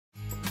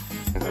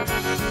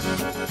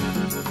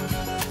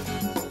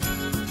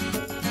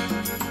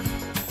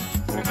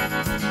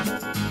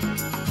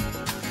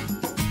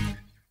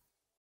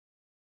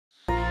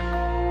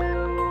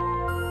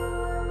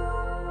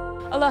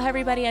Aloha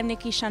everybody, I'm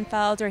Nikki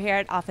Schoenfeld. We're here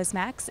at Office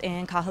Max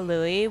in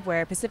Kahului,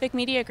 where Pacific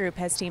Media Group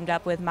has teamed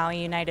up with Maui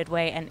United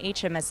Way and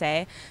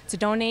HMSA to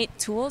donate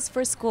tools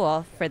for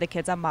school for the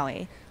kids on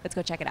Maui. Let's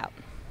go check it out.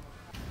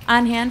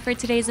 On hand for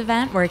today's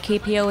event were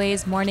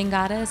KPOA's Morning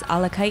Goddess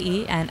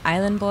Alakai'i and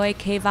Island Boy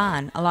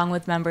Kayvon, along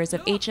with members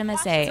of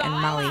HMSA and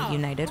Maui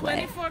United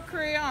Way. 24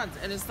 crayons,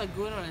 and it's the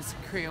good one. It's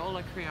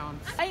Crayola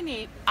crayons. I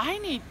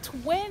need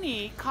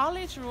 20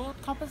 college route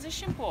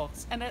composition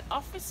books, and at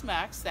Office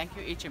Max, thank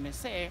you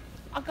HMSA,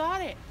 I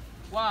got it.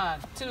 1,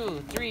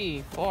 2,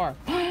 3, 4,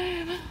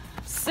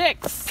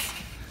 6,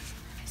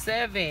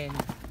 7,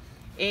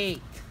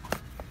 8,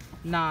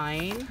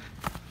 9,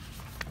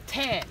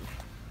 10.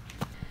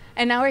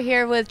 And now we're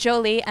here with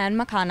Jolie and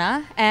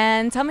Makana.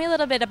 And tell me a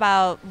little bit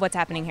about what's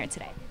happening here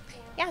today.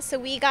 Yeah, so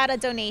we got a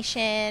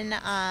donation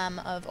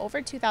of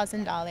over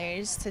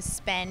 $2,000 to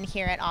spend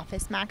here at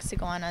Office Max to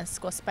go on a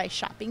school supply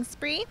shopping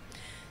spree.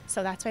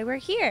 So that's why we're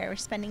here. We're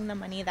spending the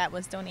money that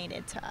was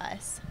donated to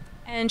us.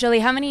 And Jolie,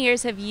 how many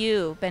years have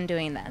you been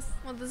doing this?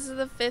 Well, this is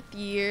the 5th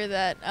year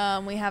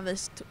that we have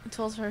this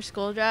Tools for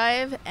School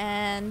drive,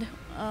 and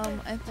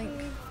I think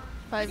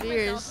 5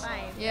 years.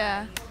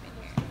 Yeah.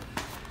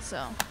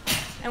 So.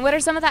 And what are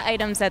some of the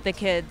items that the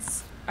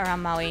kids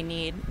around Maui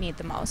need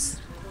the most?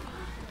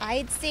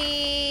 I'd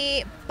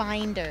say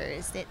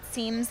binders. It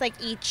seems like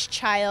each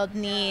child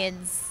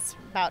needs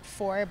about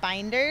 4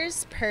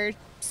 binders per,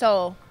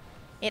 so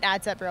it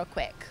adds up real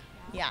quick.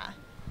 Yeah.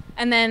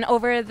 And then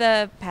over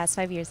the past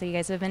 5 years that you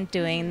guys have been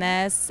doing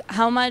this,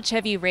 how much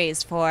have you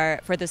raised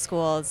for the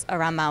schools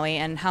around Maui,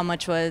 and how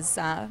much was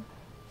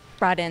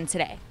brought in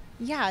today?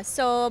 Yeah,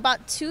 so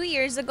about 2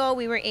 years ago,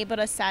 we were able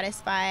to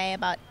satisfy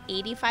about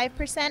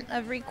 85%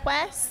 of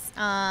requests.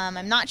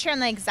 I'm not sure on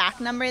the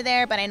exact number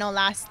there, but I know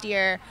last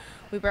year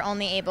we were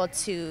only able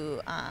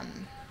to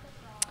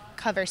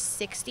cover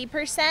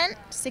 60%,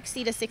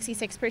 60 to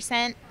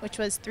 66%, which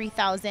was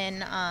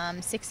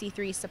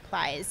 3,063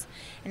 supplies.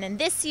 And then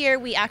this year,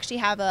 we actually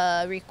have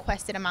a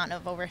requested amount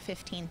of over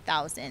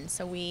 15,000.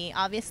 So we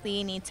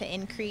obviously need to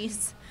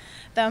increase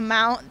the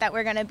amount that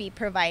we're going to be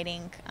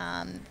providing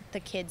the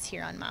kids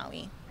here on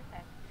Maui.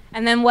 Okay.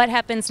 And then what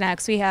happens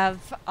next? We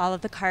have all of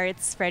the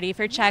carts ready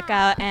for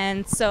checkout,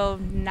 and so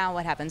now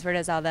what happens? Where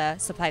does all the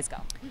supplies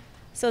go?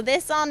 So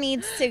this all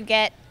needs to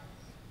get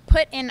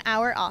put in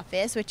our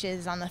office, which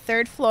is on the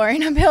 3rd floor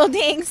in a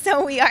building.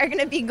 So we are going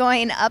to be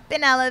going up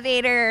an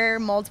elevator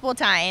multiple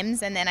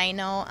times, and then I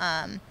know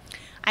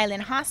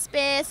Island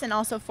Hospice and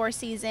also Four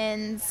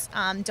Seasons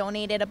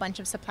donated a bunch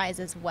of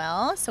supplies as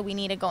well. So we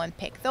need to go and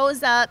pick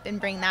those up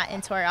and bring that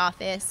into our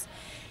office.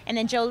 And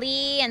then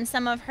Jolie and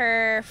some of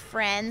her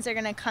friends are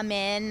going to come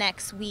in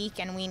next week,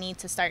 and we need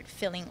to start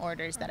filling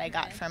orders that I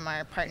got from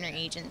our partner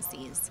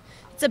agencies.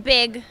 It's a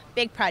big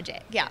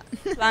project, yeah.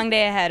 Long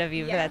day ahead of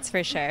you, Yeah. That's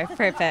for sure.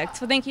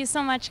 Perfect. Well, thank you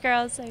so much,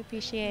 girls. I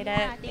appreciate it.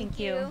 Yeah, thank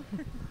you.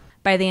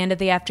 By the end of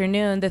the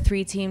afternoon, the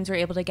 3 teams were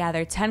able to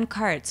gather 10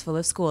 carts full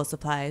of school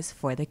supplies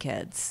for the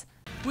kids.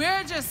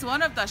 We're just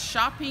one of the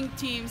shopping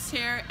teams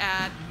here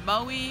at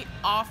Maui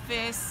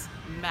Office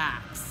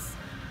Max.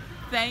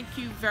 Thank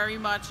you very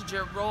much,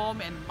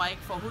 Jerome and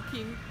Mike, for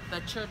hooking the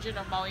children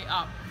of Maui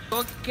up.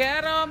 Go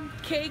get them,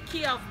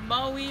 Keiki of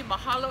Maui,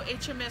 mahalo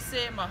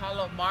HMSA,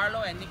 mahalo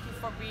Marlo and Nikki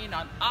for being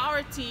on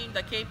our team,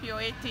 the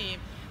KPOA team.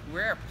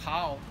 We're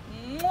pow.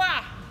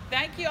 Mwah!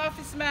 Thank you,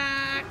 Office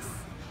Max.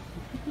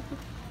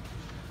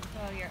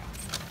 Oh, you're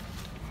awesome.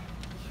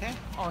 Okay.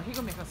 Oh, he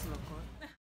gonna make us look good.